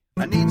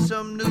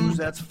some news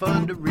that's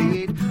fun to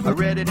read. I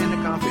read it in the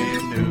Coffee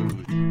News.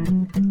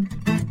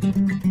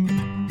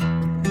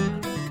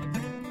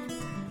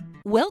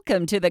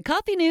 Welcome to the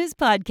Coffee News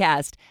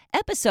Podcast,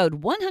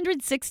 episode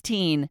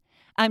 116.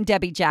 I'm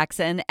Debbie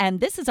Jackson, and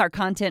this is our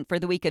content for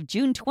the week of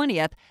June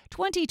 20th,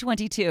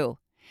 2022.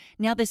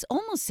 Now, this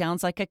almost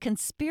sounds like a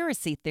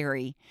conspiracy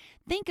theory.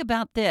 Think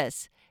about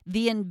this.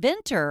 The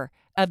inventor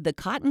of the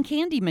cotton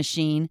candy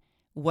machine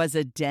was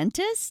a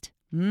dentist?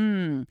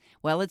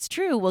 Well, it's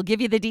true. We'll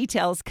give you the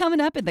details coming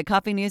up in the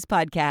Coffee News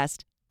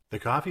Podcast. The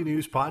Coffee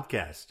News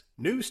Podcast.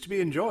 News to be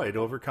enjoyed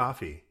over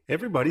coffee.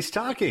 Everybody's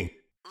talking.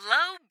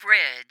 Low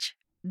Bridge.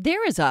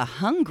 There is a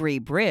hungry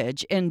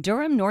bridge in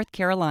Durham, North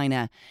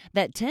Carolina,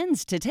 that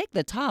tends to take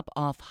the top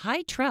off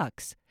high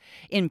trucks.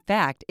 In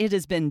fact, it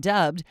has been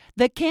dubbed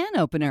the can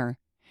opener.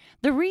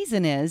 The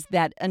reason is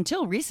that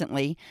until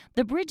recently,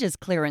 the bridge's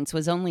clearance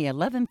was only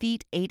 11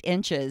 feet 8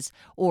 inches,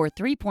 or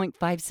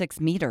 3.56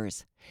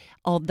 meters.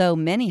 Although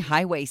many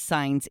highway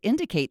signs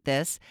indicate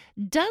this,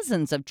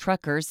 dozens of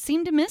truckers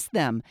seem to miss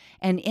them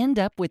and end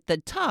up with the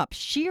top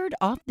sheared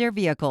off their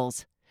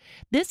vehicles.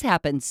 This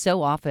happens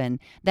so often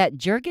that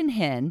Jurgen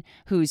Henn,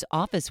 whose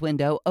office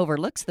window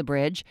overlooks the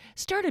bridge,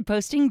 started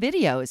posting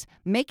videos,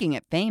 making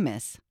it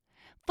famous.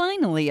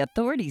 Finally,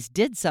 authorities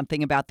did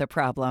something about the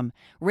problem,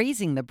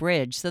 raising the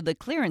bridge so the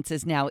clearance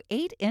is now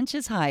 8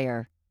 inches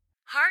higher.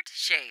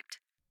 Heart-shaped.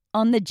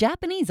 On the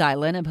Japanese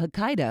island of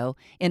Hokkaido,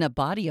 in a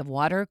body of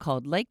water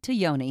called Lake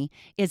Toyoni,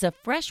 is a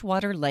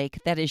freshwater lake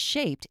that is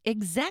shaped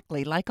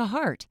exactly like a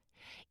heart.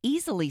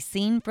 Easily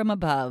seen from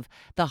above,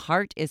 the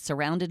heart is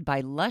surrounded by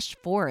lush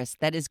forest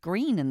that is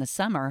green in the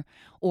summer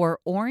or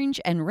orange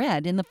and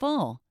red in the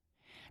fall.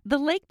 The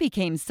lake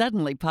became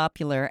suddenly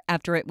popular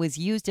after it was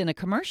used in a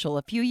commercial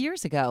a few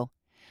years ago.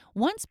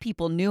 Once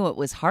people knew it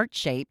was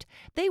heart-shaped,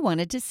 they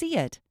wanted to see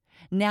it.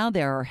 Now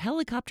there are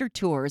helicopter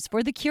tours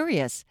for the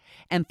curious,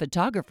 and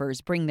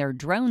photographers bring their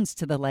drones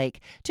to the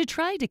lake to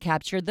try to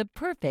capture the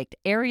perfect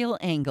aerial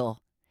angle.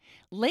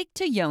 Lake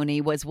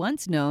Toyoni was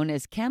once known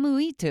as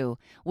Kamuitu,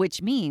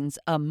 which means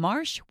a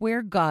marsh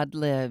where God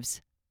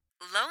lives.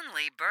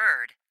 Lonely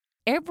bird.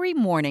 Every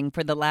morning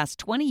for the last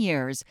 20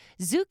 years,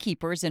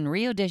 zookeepers in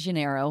Rio de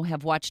Janeiro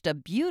have watched a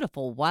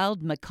beautiful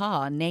wild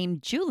macaw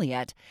named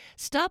Juliet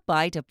stop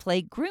by to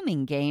play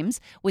grooming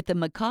games with the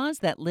macaws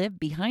that live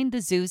behind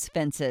the zoo's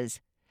fences.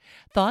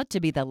 Thought to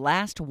be the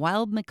last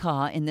wild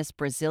macaw in this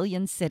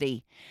Brazilian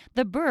city,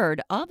 the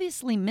bird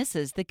obviously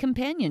misses the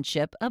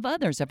companionship of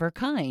others of her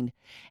kind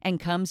and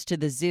comes to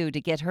the zoo to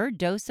get her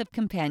dose of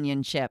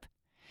companionship.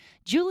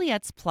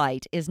 Juliet's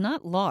plight is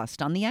not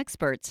lost on the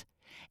experts.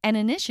 An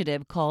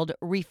initiative called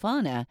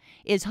Refauna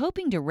is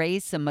hoping to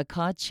raise some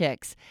macaw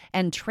chicks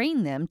and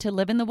train them to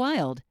live in the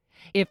wild.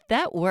 If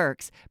that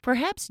works,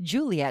 perhaps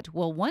Juliet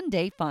will one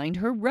day find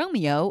her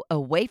Romeo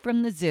away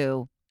from the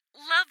zoo.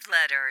 Love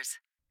letters.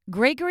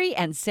 Gregory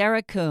and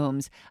Sarah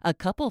Coombs, a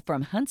couple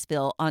from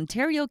Huntsville,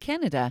 Ontario,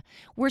 Canada,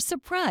 were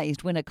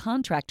surprised when a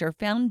contractor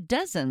found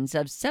dozens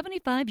of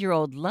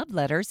 75-year-old love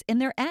letters in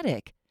their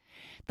attic.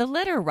 The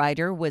letter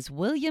writer was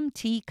William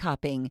T.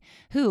 Copping,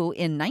 who,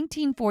 in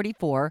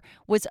 1944,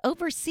 was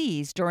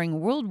overseas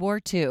during World War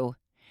II.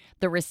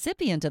 The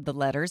recipient of the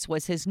letters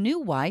was his new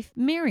wife,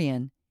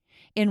 Marion.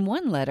 In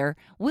one letter,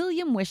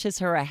 William wishes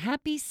her a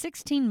happy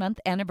 16-month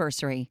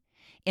anniversary.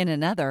 In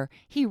another,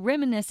 he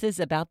reminisces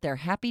about their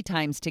happy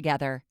times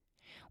together.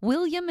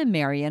 William and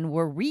Marion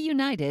were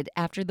reunited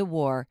after the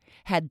war,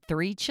 had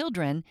 3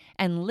 children,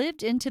 and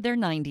lived into their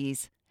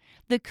 90s.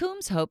 The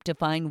Coombs hope to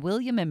find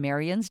William and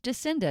Marion's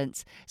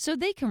descendants so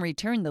they can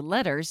return the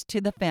letters to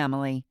the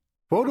family.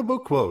 Quotable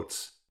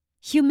quotes.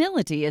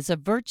 Humility is a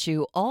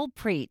virtue all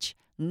preach,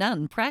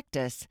 none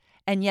practice,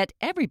 and yet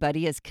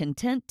everybody is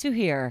content to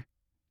hear.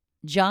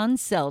 John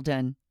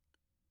Selden.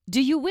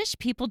 Do you wish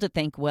people to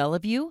think well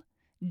of you?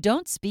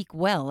 Don't speak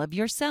well of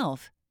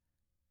yourself.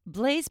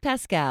 Blaise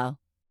Pascal.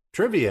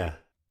 Trivia.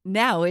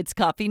 Now it's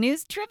Coffee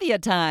News Trivia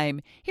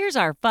time. Here's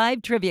our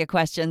 5 trivia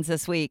questions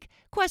this week.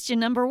 Question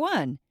number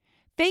 1.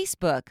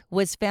 Facebook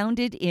was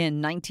founded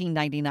in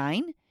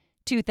 1999,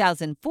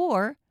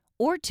 2004,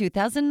 or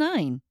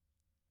 2009?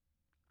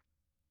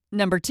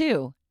 Number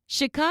 2.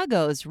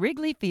 Chicago's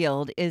Wrigley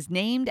Field is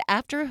named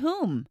after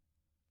whom?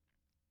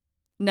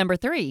 Number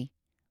 3.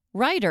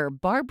 Writer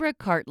Barbara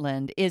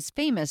Cartland is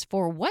famous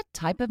for what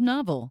type of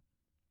novel?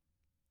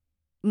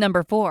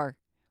 Number 4.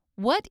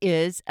 What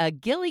is a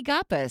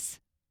gilligopus?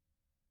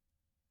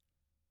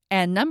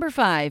 And number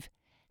 5.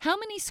 How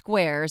many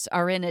squares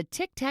are in a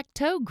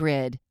tic-tac-toe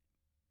grid?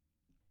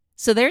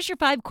 So there's your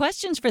 5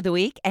 questions for the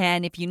week,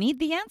 and if you need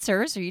the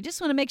answers or you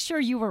just want to make sure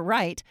you were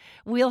right,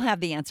 we'll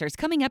have the answers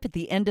coming up at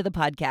the end of the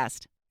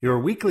podcast. Your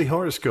weekly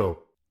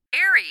horoscope.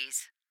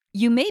 Aries.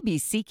 You may be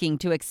seeking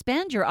to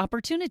expand your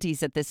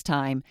opportunities at this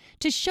time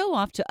to show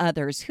off to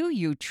others who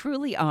you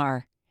truly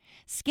are.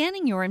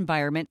 Scanning your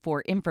environment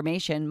for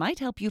information might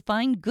help you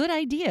find good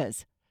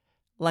ideas.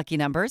 Lucky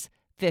numbers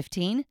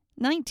 15,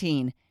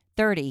 19,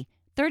 30,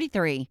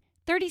 33,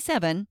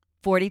 37,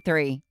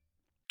 43.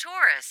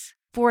 Taurus.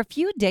 For a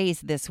few days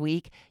this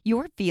week,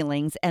 your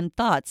feelings and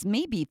thoughts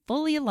may be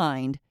fully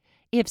aligned.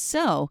 If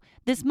so,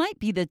 this might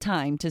be the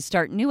time to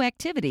start new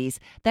activities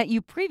that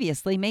you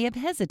previously may have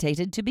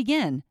hesitated to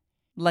begin.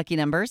 Lucky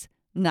numbers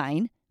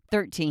 9,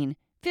 13,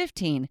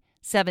 15,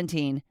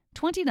 17,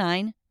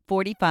 29,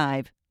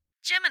 45.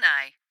 Gemini.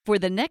 For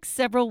the next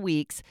several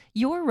weeks,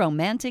 your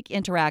romantic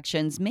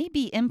interactions may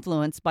be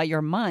influenced by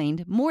your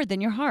mind more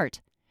than your heart.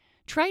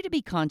 Try to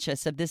be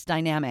conscious of this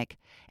dynamic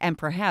and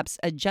perhaps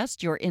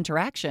adjust your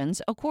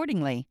interactions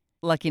accordingly.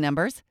 Lucky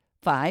numbers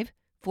 5,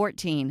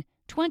 14,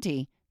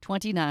 20,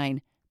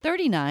 29,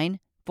 39,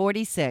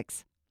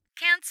 46.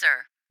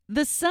 Cancer.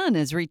 The sun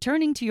is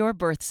returning to your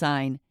birth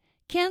sign.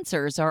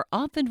 Cancers are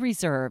often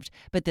reserved,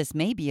 but this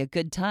may be a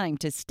good time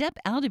to step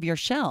out of your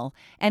shell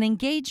and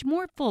engage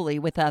more fully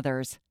with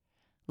others.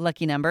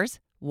 Lucky numbers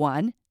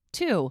 1,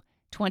 2,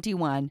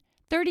 21,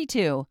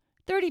 32,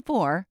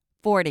 34,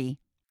 40.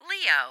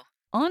 Leo.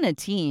 On a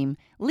team,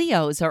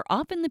 Leos are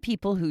often the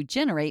people who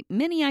generate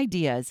many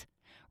ideas.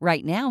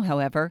 Right now,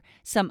 however,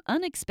 some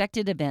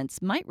unexpected events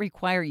might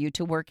require you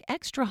to work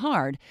extra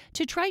hard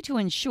to try to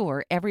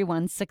ensure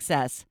everyone's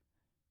success.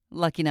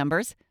 Lucky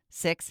numbers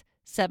 6,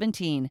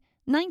 17,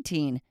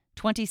 19,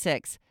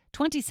 26,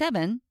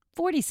 27,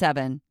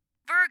 47.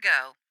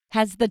 Virgo.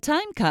 Has the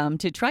time come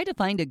to try to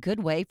find a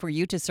good way for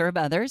you to serve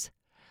others?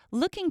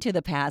 Looking to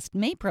the past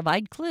may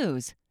provide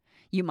clues.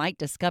 You might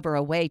discover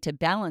a way to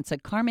balance a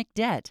karmic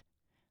debt.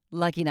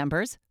 Lucky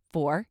numbers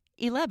 4,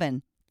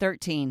 11,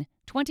 13,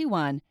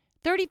 21,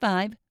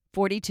 35,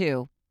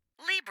 42.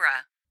 Libra.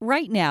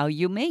 Right now,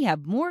 you may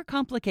have more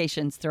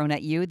complications thrown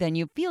at you than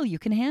you feel you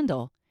can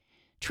handle.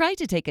 Try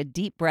to take a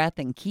deep breath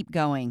and keep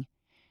going.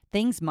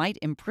 Things might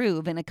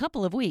improve in a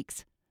couple of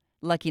weeks.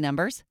 Lucky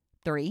numbers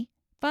 3,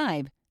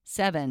 5,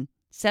 7,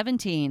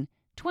 17,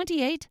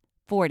 28,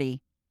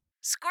 40.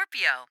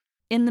 Scorpio.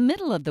 In the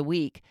middle of the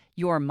week,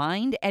 your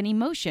mind and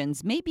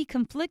emotions may be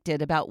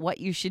conflicted about what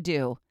you should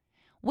do.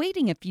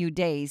 Waiting a few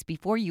days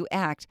before you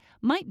act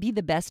might be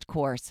the best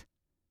course.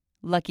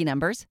 Lucky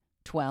numbers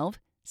 12,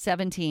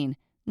 17,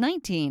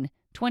 19,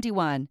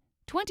 21,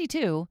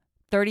 22,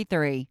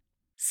 33.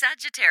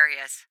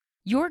 Sagittarius.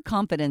 Your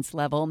confidence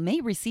level may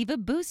receive a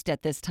boost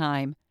at this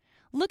time.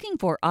 Looking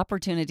for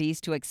opportunities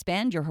to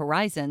expand your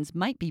horizons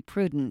might be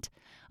prudent,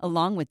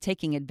 along with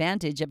taking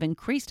advantage of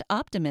increased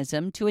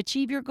optimism to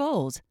achieve your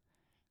goals.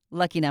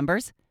 Lucky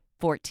numbers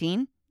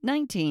 14,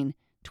 19,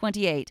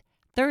 28,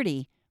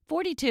 30,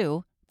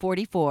 42,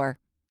 44.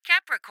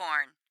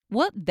 Capricorn.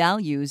 What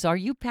values are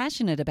you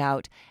passionate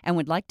about and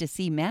would like to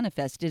see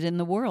manifested in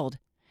the world?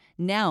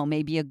 Now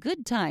may be a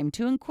good time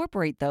to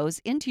incorporate those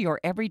into your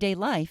everyday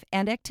life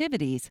and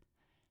activities.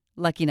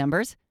 Lucky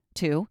numbers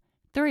 2,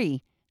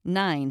 3,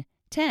 9,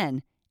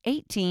 10,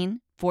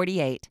 18,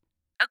 48.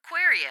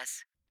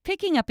 Aquarius.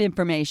 Picking up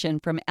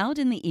information from out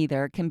in the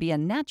ether can be a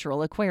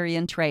natural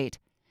Aquarian trait.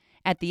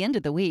 At the end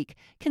of the week,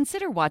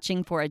 consider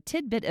watching for a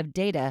tidbit of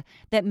data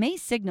that may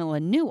signal a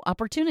new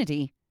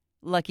opportunity.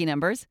 Lucky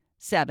numbers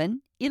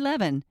 7,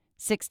 11,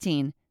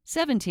 16,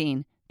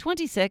 17,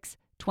 26,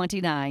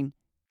 29.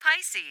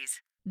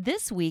 Pisces.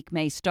 This week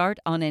may start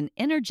on an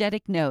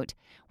energetic note,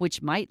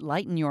 which might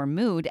lighten your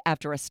mood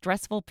after a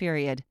stressful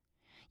period.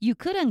 You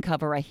could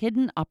uncover a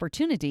hidden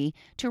opportunity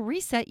to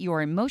reset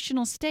your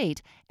emotional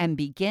state and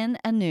begin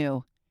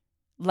anew.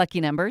 Lucky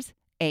numbers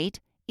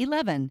 8,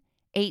 11,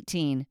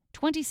 18,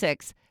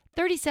 26,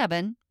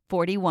 37,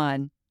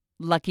 41.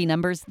 Lucky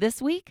numbers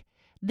this week?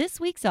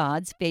 This week's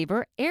odds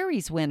favor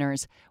Aries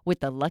winners, with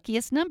the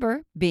luckiest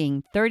number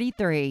being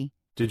 33.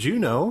 Did you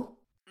know?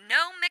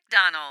 No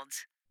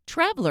McDonald's.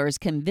 Travelers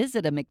can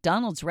visit a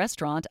McDonald's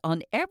restaurant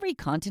on every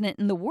continent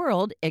in the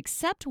world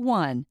except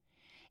one.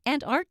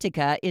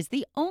 Antarctica is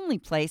the only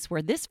place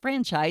where this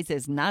franchise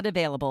is not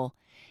available,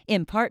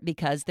 in part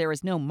because there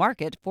is no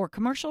market for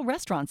commercial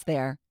restaurants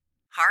there.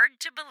 Hard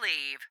to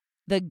believe.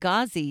 The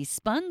Gauzy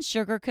spun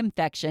sugar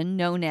confection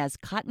known as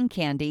cotton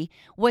candy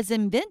was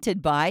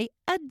invented by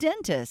a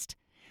dentist.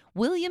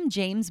 William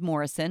James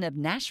Morrison of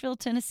Nashville,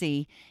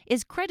 Tennessee,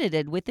 is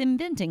credited with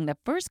inventing the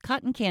first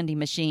cotton candy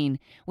machine,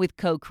 with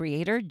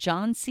co-creator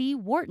John C.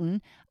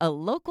 Wharton, a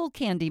local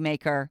candy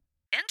maker.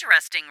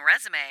 Interesting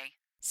resume.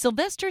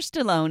 Sylvester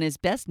Stallone is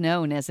best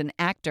known as an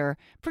actor,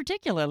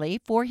 particularly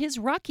for his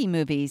Rocky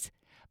movies.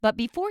 But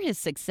before his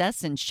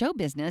success in show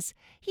business,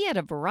 he had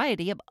a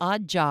variety of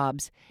odd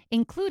jobs,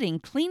 including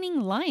cleaning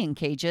lion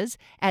cages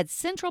at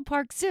Central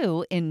Park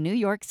Zoo in New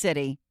York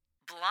City.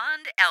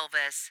 Blonde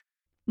Elvis.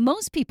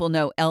 Most people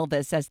know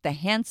Elvis as the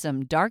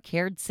handsome,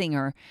 dark-haired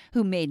singer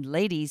who made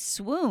ladies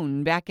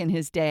swoon back in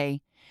his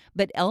day.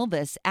 But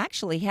Elvis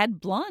actually had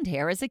blonde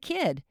hair as a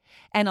kid,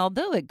 and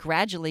although it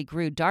gradually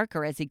grew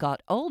darker as he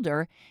got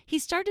older, he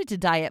started to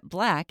dye it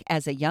black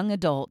as a young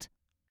adult.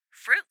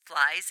 Fruit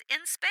flies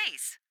in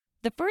space.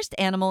 The first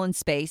animal in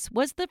space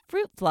was the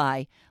fruit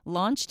fly,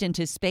 launched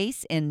into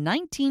space in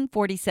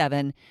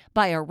 1947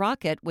 by a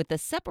rocket with a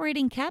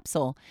separating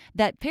capsule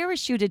that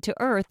parachuted to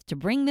Earth to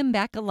bring them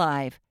back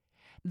alive.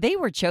 They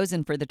were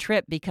chosen for the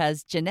trip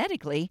because,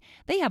 genetically,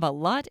 they have a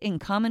lot in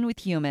common with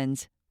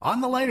humans. On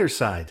the lighter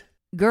side.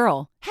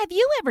 Girl, have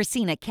you ever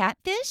seen a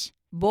catfish?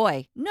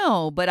 Boy,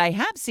 no, but I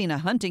have seen a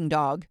hunting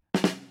dog.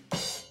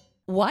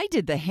 Why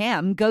did the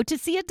ham go to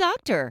see a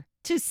doctor?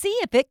 To see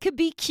if it could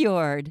be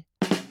cured.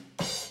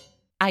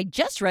 I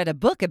just read a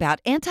book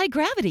about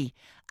anti-gravity.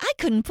 I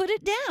couldn't put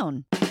it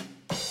down.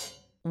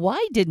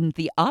 Why didn't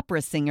the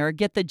opera singer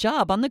get the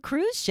job on the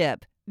cruise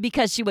ship?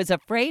 Because she was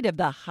afraid of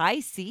the high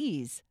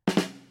seas.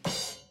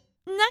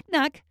 Knock,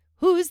 knock.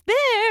 Who's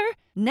there?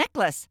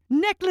 Necklace.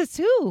 Necklace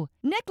who?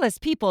 Necklace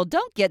people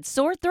don't get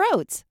sore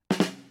throats.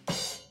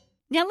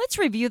 Now let's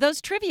review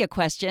those trivia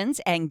questions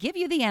and give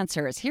you the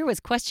answers. Here was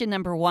question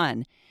number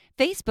 1.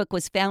 Facebook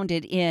was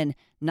founded in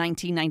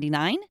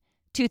 1999,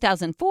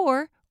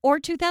 2004, or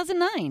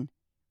 2009?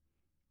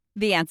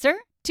 The answer,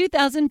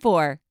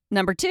 2004.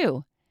 Number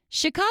 2.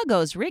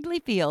 Chicago's Wrigley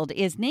Field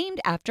is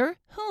named after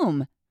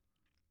whom?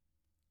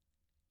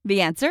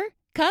 The answer,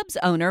 Cubs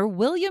owner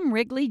William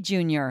Wrigley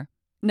Jr.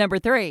 Number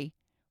 3.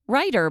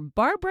 Writer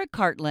Barbara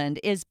Cartland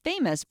is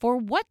famous for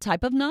what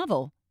type of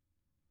novel?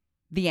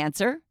 The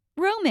answer,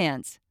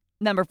 romance.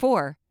 Number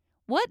 4.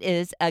 What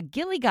is a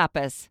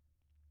gillygoppus?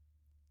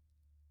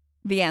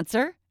 The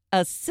answer,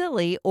 a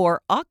silly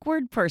or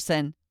awkward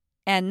person.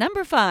 And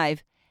number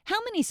 5. How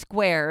many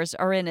squares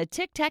are in a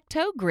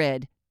tic-tac-toe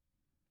grid?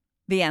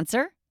 The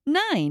answer,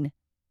 9.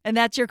 And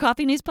that's your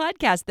Coffee News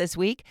Podcast this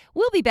week.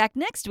 We'll be back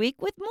next week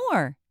with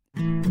more.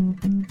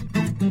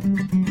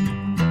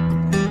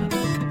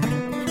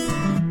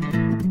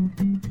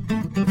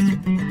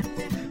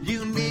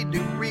 You need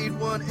to read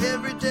one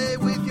every day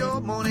with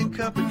your morning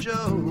cup of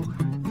joe.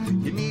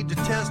 You need to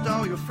test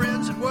all your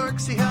friends at work,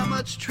 see how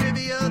much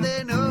trivia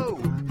they know.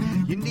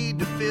 You need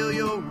to fill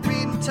your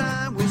reading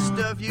time with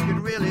stuff you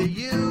can really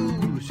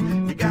use.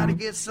 You gotta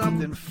get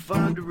something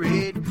fun to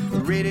read.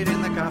 Read it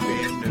in the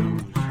Coffee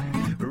News.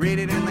 Read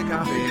it in the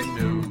Coffee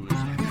News.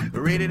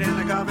 Read it in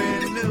the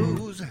Coffee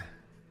News.